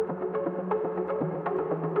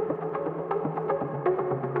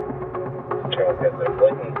was good. So it's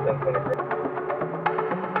like in 1023.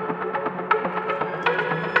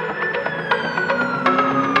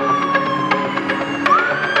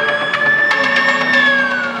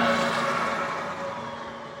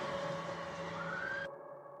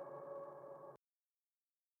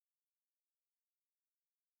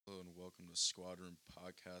 Hello and welcome to Squadron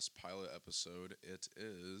Podcast pilot episode. It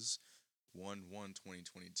is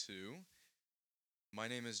 1/1/2022. My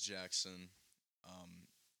name is Jackson. Um,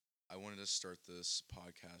 I wanted to start this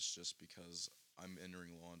podcast just because I'm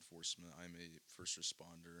entering law enforcement. I'm a first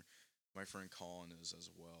responder. My friend Colin is as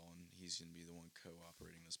well, and he's going to be the one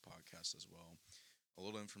co-operating this podcast as well. A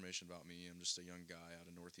little information about me: I'm just a young guy out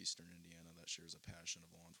of northeastern Indiana that shares a passion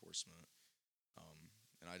of law enforcement.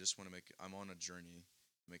 And I just want to I'm on a journey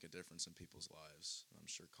to make a difference in people's lives. I'm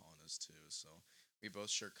sure Colin is too. So we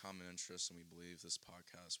both share common interests, and we believe this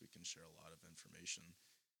podcast we can share a lot of information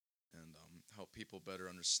and help people better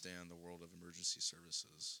understand the world of emergency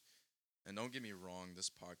services. And don't get me wrong,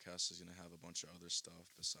 this podcast is going to have a bunch of other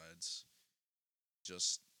stuff besides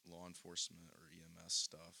just law enforcement or EMS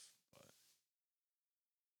stuff, but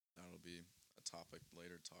that'll be a topic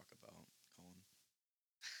later to talk about. Colin.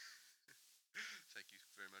 Thank you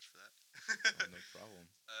very much for that. Oh, no problem.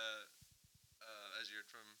 As you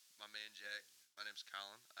heard from my man Jack, my name's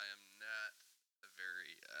Colin. I am not a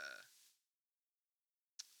very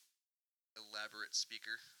elaborate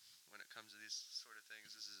speaker when it comes to these sort of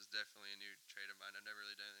things. This is definitely a new trait of mine. I've never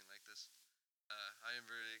really done anything like this. I am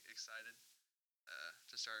very excited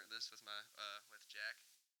to start this with with Jack.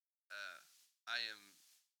 I am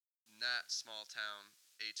not small town,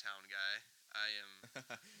 a town guy. I am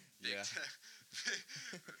big Yeah.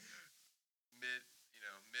 mid,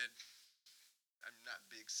 mid. I'm not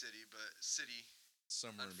big city, but city.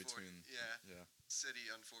 Somewhere in between. Yeah, Yeah. city.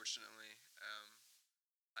 Unfortunately,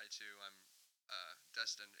 I too. I'm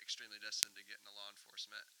extremely destined to get into law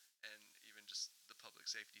enforcement and even just the public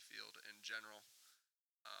safety field in general.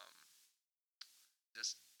 Um,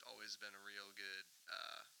 just always been a real good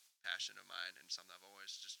passion of mine and something I've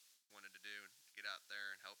always just wanted to do. Get out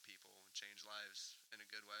there and help people and change lives in a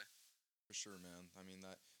good way. For sure, man. I mean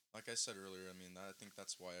that, like I said earlier. I mean that. I think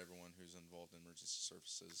that's why everyone who's involved in emergency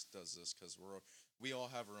services does this because we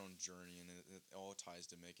all have our own journey and it all ties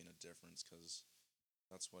to making a difference because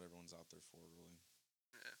that's what everyone's out there for, really.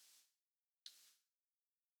 Yeah.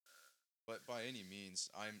 But by any means,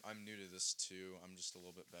 I'm new to this too. I'm just a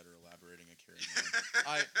little bit better elaborating and carrying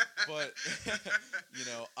on. But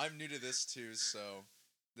I'm new to this too. So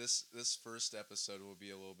this first episode will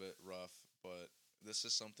be a little bit rough, but this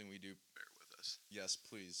is something we do. Bear with us. Yes,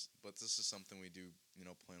 please. But this is something we do,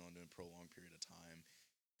 plan on doing for a prolonged period of time,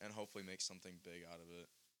 and hopefully make something big out of it,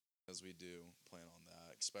 because we do plan on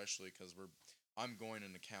that. Especially because I'm going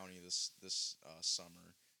into county this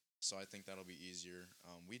summer, so I think that'll be easier.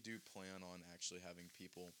 We do plan on actually having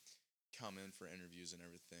people come in for interviews and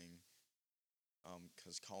everything,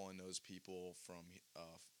 because Colin knows people from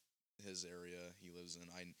his area he lives in.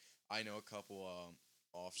 I know a couple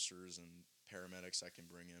officers and paramedics I can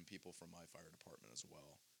bring in, people from my fire department as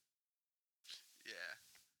well. Yeah,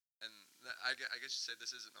 and I guess you said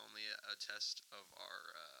this isn't only a test of our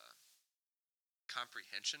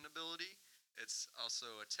comprehension ability. It's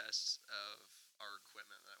also a test of our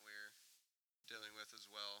equipment that we're dealing with as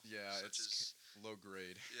well. Yeah, such it's as low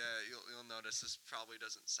grade. yeah, you'll notice this probably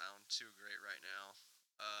doesn't sound too great right now.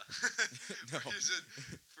 Uh, No. we're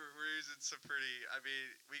using some pretty. I mean,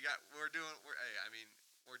 we're doing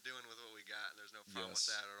with what we got, and there's no problem with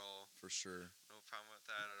Yes. that at all. For sure. No problem with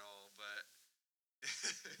that at all. But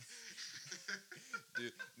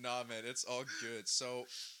Dude, nah, man, it's all good. So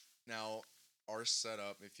now our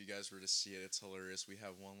setup, if you guys were to see it, it's hilarious. We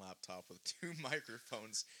have one laptop with two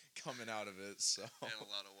microphones coming out of it. So and a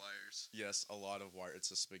lot of wires. yes, a lot of wire.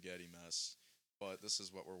 It's a spaghetti mess. But this is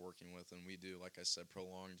what we're working with, and we do, like I said,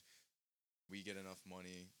 prolonged. We get enough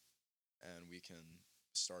money, and we can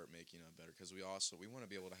start making it better, because we want to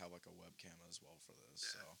be able to have like a webcam as well for this.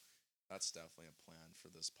 Yeah. So that's definitely a plan for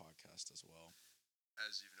this podcast as well.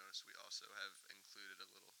 As you've noticed, we also have included a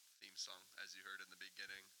little theme song, as you heard in the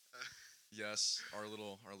beginning. Yes, our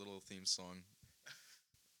little theme song.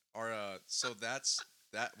 So that's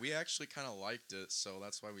that. We actually kind of liked it, so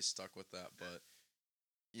that's why we stuck with that. But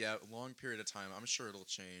yeah, long period of time. I'm sure it'll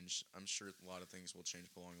change. I'm sure a lot of things will change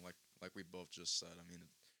along, like we both just said. I mean,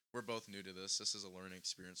 we're both new to this. This is a learning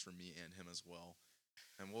experience for me and him as well,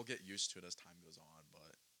 and we'll get used to it as time goes on.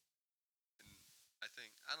 But And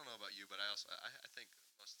I don't know about you, but I think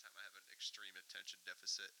most of the time I have an extreme attention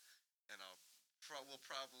deficit, and we'll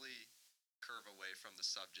probably curve away from the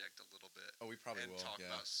subject a little bit we probably and will. talk Yeah,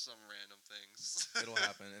 about some random things. it'll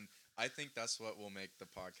happen. And I think that's what will make the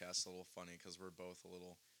podcast a little funny because we're both a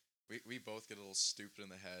little. We both get a little stupid in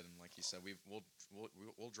the head, and like you said, we'll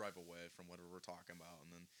drive away from whatever we're talking about, and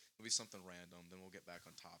then it'll be something random. Then we'll get back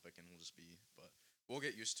on topic, and we'll just be. But we'll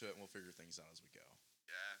get used to it, and we'll figure things out as we go.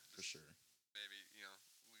 Yeah, For just sure. maybe we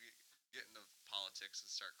get into politics and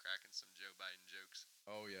start cracking some Joe Biden jokes.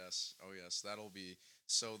 Oh yes, oh yes. That'll be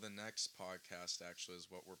so. The next podcast actually is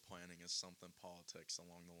what we're planning is something politics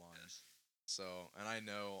along the line. Yes. So, and I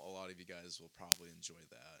know a lot of you guys will probably enjoy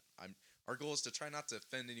that. Our goal is to try not to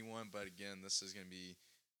offend anyone, but again, this is going to be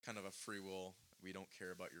kind of a free will. We don't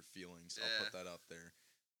care about your feelings. I'll Yeah. put that out there.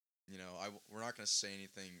 We're not going to say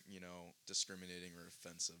anything, discriminating or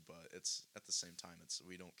offensive, but it's at the same time,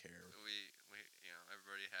 we don't care. We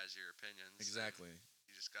everybody has your opinions. and Exactly.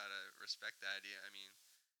 You just gotta respect that idea. I mean,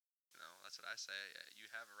 that's what I say. You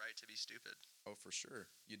have a right to be stupid. Oh, for sure,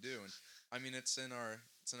 you do, and I mean it's in our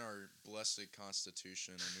blessed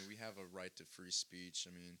Constitution. I mean we have a right to free speech.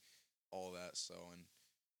 I mean all that. So and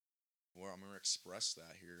I'm gonna express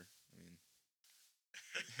that here. I mean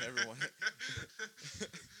everyone.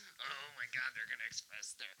 Oh my God, they're gonna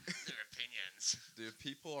express their opinions. Dude,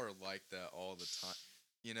 people are like that all the time.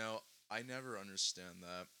 I never understand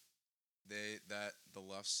that. The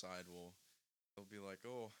left side they'll be like,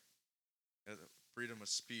 oh, freedom of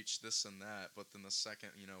speech, this and that, but then the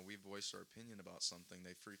second we voice our opinion about something,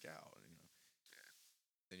 they freak out. Yeah.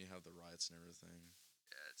 Then you have the riots and everything.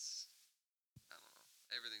 Yeah, it's I don't know.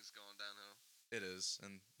 Everything's going downhill. It is,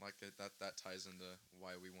 and like that ties into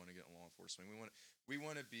why we want to get in law enforcement. We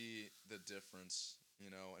want to be the difference,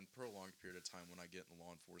 and for a long period of time when I get in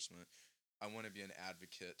law enforcement, I want to be an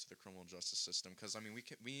advocate to the criminal justice system because I mean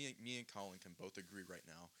me and Colin can both agree right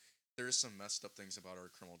now there is some messed up things about our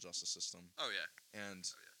criminal justice system, Oh yeah. and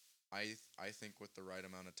Oh yeah. I think with the right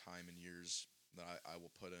amount of time and years that I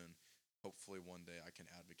will put in, hopefully one day I can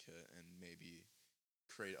advocate and maybe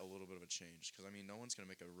create a little bit of a change because I mean no one's gonna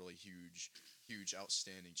make a really huge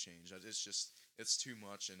outstanding change. It's too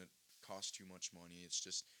much and it costs too much money. It's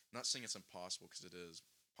just I'm not saying it's impossible because it is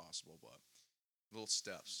possible, but little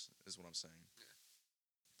steps is what I'm saying. Yeah.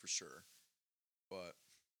 For sure. But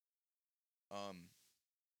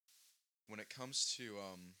when it comes to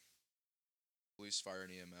police, fire,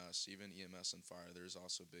 and EMS, even EMS and fire, there's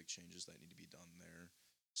also big changes that need to be done there.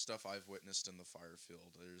 Stuff I've witnessed in the fire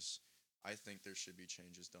field. I think there should be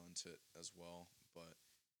changes done to it as well, but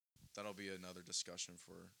that'll be another discussion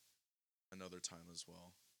for another time as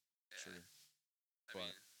well. Yeah. Sure. I But-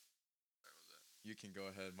 mean, where was that? You can go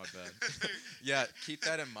ahead, my bad. Yeah, keep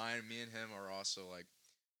that in mind. Me and him are also like,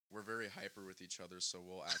 we're very hyper with each other, so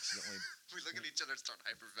we'll accidentally. We look at each other and start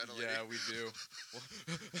hyperventilating. Yeah, we do.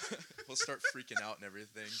 We'll start freaking out and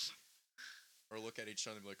everything. Or look at each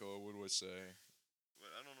other and be like, oh, what do I say?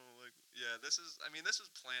 But I don't know, this was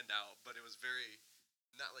planned out, but it was very,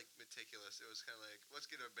 not like meticulous. It was kind of like, let's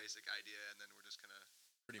get a basic idea, and then we're just gonna.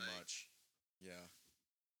 Pretty Like- much. Yeah.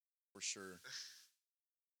 For sure.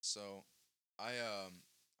 So, I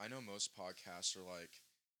know most podcasts are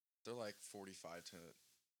they're like 45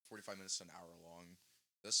 minutes to an hour long.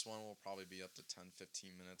 This one will probably be up to 10,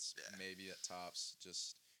 15 minutes, Yeah. maybe at tops.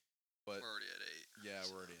 But We're already at 8. yeah,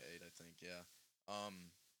 so- we're already at 8, I think. Yeah.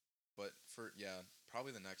 But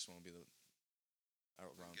probably the next one will be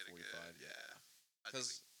around Get a 45. good, Yeah. I think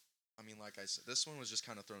Because I mean, like I said, this one was just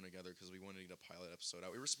kind of thrown together because we wanted to get a pilot episode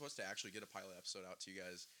out. We were supposed to actually get a pilot episode out to you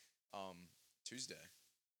guys, Tuesday,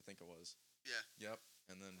 I think it was. Yeah. Yep.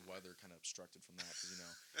 And then weather kind of obstructed from that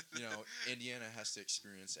because Indiana has to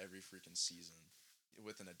experience every freaking season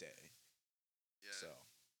within a day. Yeah. So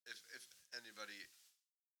If anybody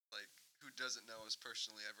who doesn't know us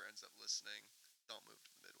personally ever ends up listening, don't move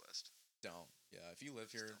to the Midwest. don't. Yeah. If you live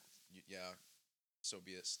Just here, don't. so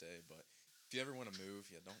be it. Stay. But if you ever want to move,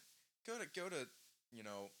 don't go to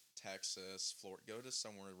Texas, Florida. Go to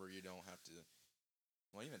somewhere where you don't have to.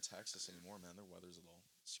 Well, even Texas anymore, man. Their weather's a little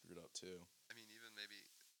screwed up too. I mean, even maybe.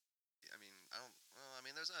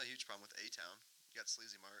 There's not a huge problem with A-Town. You got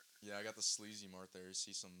Sleazy Mart. Yeah, I got the sleazy mart there. You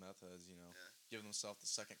see some meth heads, giving themselves the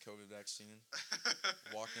second COVID vaccine,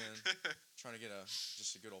 walk in, trying to get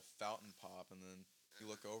just a good old fountain pop, and then you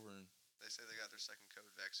look over and They say they got their second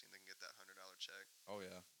COVID vaccine. They can get that $100 check. oh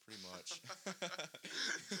yeah, pretty much.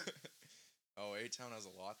 Oh, A-Town has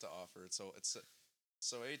a lot to offer. So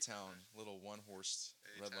A-Town, little one-horse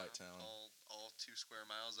red light town. All 2 square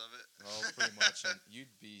miles of it. Oh, pretty much. And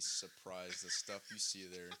you'd be surprised the stuff you see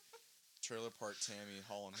there. Trailer Park Tammy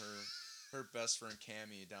hauling her best friend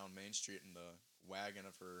Cammy down Main Street in the wagon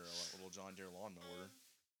of her little John Deere lawnmower.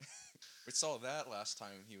 We saw that last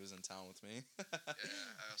time he was in town with me. Yeah,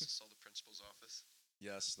 I also sold the principal's office,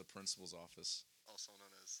 Yes, the principal's office. also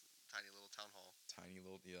known as tiny little town hall. Tiny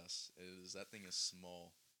little, yes, it is. That thing is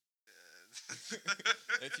small. Yeah.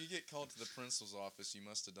 If you get called to the principal's office, you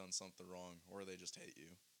must have done something wrong, or they just hate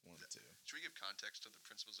you. One of the two. Should we give context to the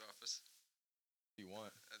principal's office? If you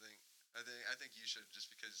want. I think you should, just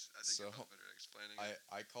because I think you're better at explaining it.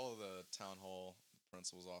 I call the town hall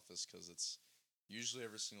principal's office because it's usually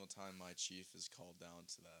every single time my chief is called down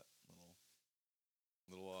to that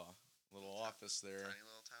little office there. Tiny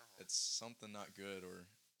little town hall. It's something not good or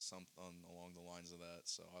something along the lines of that.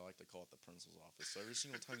 So I like to call it the principal's office. So every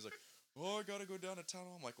single time he's like, "Oh, I gotta go down to town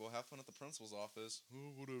hall." I'm like, "Well, have fun at the principal's office."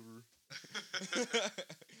 Oh, whatever.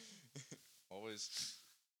 Always,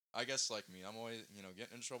 I guess like me, I'm always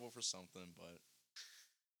getting in trouble for something, but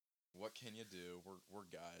what can you do? We're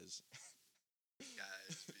guys.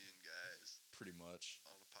 Guys being guys. Pretty much.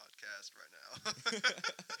 On a podcast right now.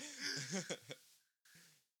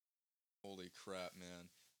 Holy crap, man.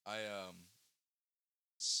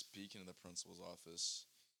 Speaking of the principal's office,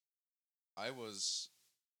 I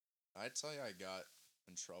tell you, I got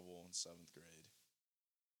in trouble in 7th grade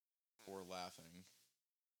for laughing.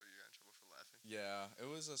 Or you got in trouble for laughing? Yeah, it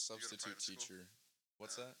was a to substitute private school? teacher.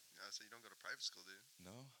 What's that? So you don't go to private school, dude?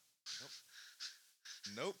 No.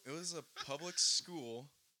 Nope. It was a public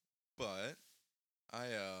school, but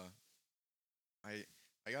I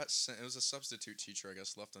got sent. It was a substitute teacher, I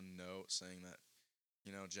guess, left a note saying that,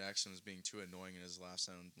 Jackson was being too annoying and his laugh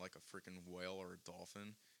sounded like a freaking whale or a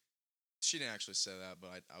dolphin. She didn't actually say that,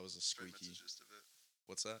 but I was a Pretty squeaky. much the gist of it.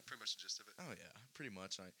 What's that? Pretty much the gist of it. Oh yeah, pretty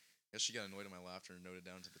much. I guess she got annoyed at my laughter and noted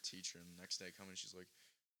down to the teacher. And the next day I come in, she's like,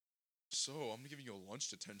 "So I'm giving you a lunch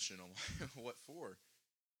detention." I'm like, "What for?"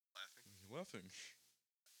 Laughing. Laughing.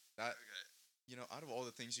 That Okay. out of all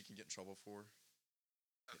the things you can get in trouble for.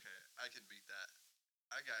 Okay, I can beat that.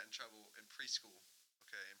 I got in trouble in preschool.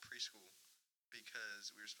 Okay, in preschool,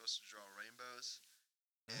 because we were supposed to draw rainbows,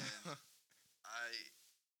 and I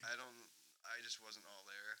just wasn't all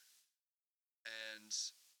there, and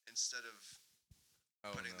instead of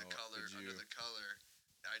putting the color under the color,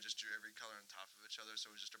 I just drew every color on top of each other, so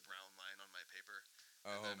it was just a brown line on my paper,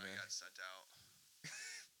 and then I got sent out.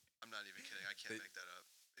 I'm not even kidding. I can't make that up.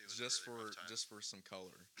 It was just a really rough time. just for some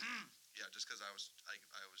color. Yeah, just because I was too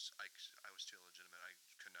illegitimate. I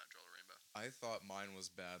could not draw a rainbow. I thought mine was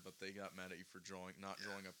bad, but they got mad at you for drawing a They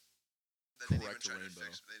didn't even correct try rainbow.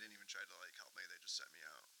 They didn't even try to help me. They just sent me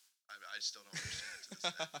out. I still don't understand it to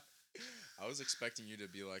this day. I was expecting you to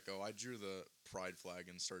be like, "Oh, I drew the pride flag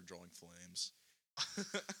and started drawing flames."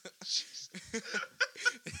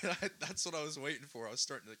 That's what I was waiting for. I was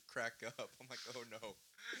starting to crack up. I'm like, "Oh no."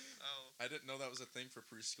 Oh. I didn't know that was a thing for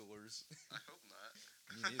preschoolers. I hope not.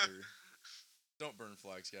 Me neither. Don't burn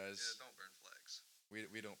flags, guys. Yeah, don't burn flags.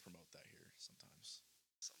 We don't promote that here sometimes.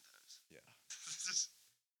 Sometimes. Yeah.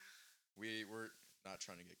 We're not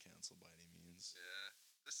trying to get canceled by any means. Yeah.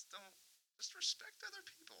 Just respect other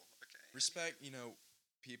people, okay? Respect,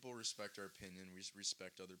 people respect our opinion. We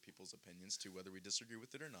respect other people's opinions too, whether we disagree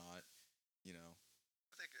with it or not.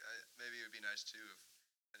 I think maybe it would be nice too if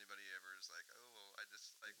anybody ever is like, "Oh, well, I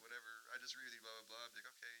just whatever. I disagree with you, blah blah blah." I'd be like,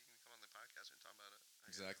 "Okay, you can come on the podcast and talk about it."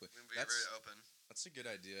 Exactly. We can be very open. That's a good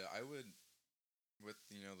idea. I would, with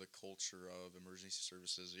the culture of emergency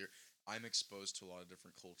services, I'm exposed to a lot of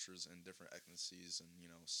different cultures and different ethnicities and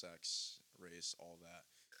sex, race, all that.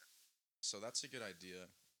 Yeah. So that's a good idea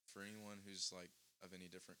for anyone who's like of any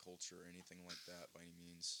different culture or anything like that by any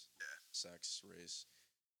means. Yeah. Sex, race.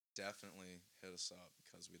 Definitely hit us up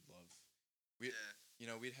because we'd love we'd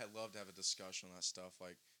love to have a discussion on that stuff,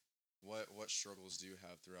 like what struggles do you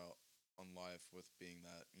have throughout on life with being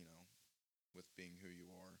that, with being who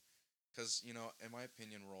you are, because in my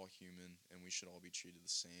opinion we're all human and we should all be treated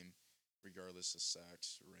the same regardless of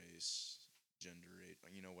sex, race, gender, age,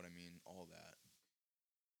 you know what I mean, all that.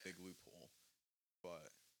 Big loophole.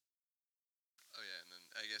 But oh yeah, and then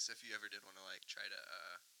I guess if you ever did want to try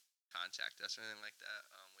to contact us or anything like that,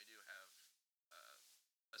 we do have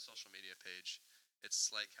a social media page. It's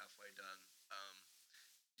halfway done.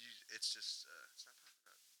 It's just it's not popping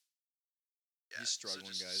up. Yeah, he's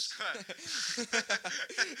struggling, guys.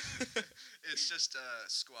 It's just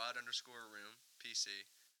squad_room PC.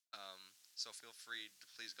 So feel free to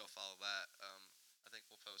please go follow that. I think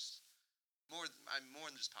we'll post more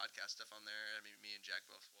than just podcast stuff on there. I mean, me and Jack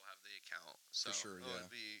both will have the account. So for sure, yeah.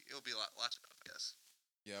 It'll be lots of stuff, I guess.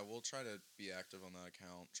 Yeah, we'll try to be active on that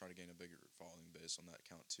account, try to gain a bigger following base on that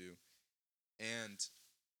account too. And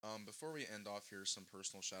before we end off here, some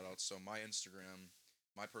personal shout-outs. So my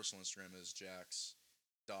personal Instagram is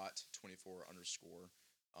jax.24_.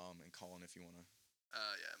 And Colin, if you want to.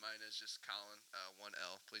 Yeah, mine is just Colin,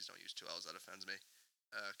 1L. Please don't use 2 L's, that offends me.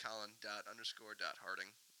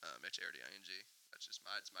 Colin._.Harding. MitchAirDing.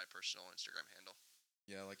 It's my personal Instagram handle.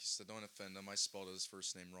 Yeah, like you said, don't offend him. I spelled his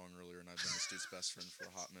first name wrong earlier, and I've been this dude's best friend for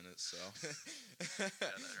a hot minute, so. Yeah,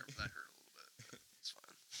 that hurt a little bit, but it's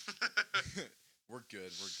fine. We're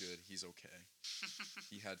good. He's okay.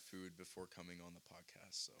 He had food before coming on the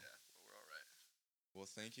podcast, so. Yeah, well, we're all right. Well,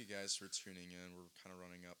 thank you guys for tuning in. We're kind of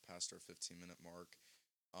running up past our 15-minute mark.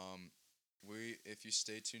 If you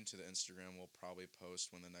stay tuned to the Instagram, we'll probably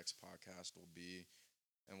post when the next podcast will be,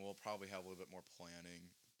 and we'll probably have a little bit more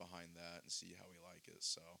planning behind that and see how we like it.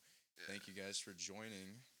 So, Yeah. Thank you guys for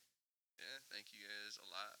joining. Yeah, thank you guys a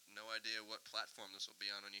lot. No idea what platform this will be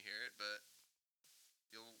on when you hear it, but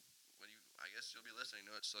I guess you'll be listening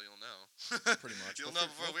to it, so you'll know. Pretty much. You'll know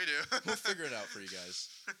before we do. We'll figure it out for you guys.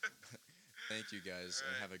 Thank you guys,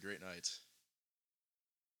 and have a great night.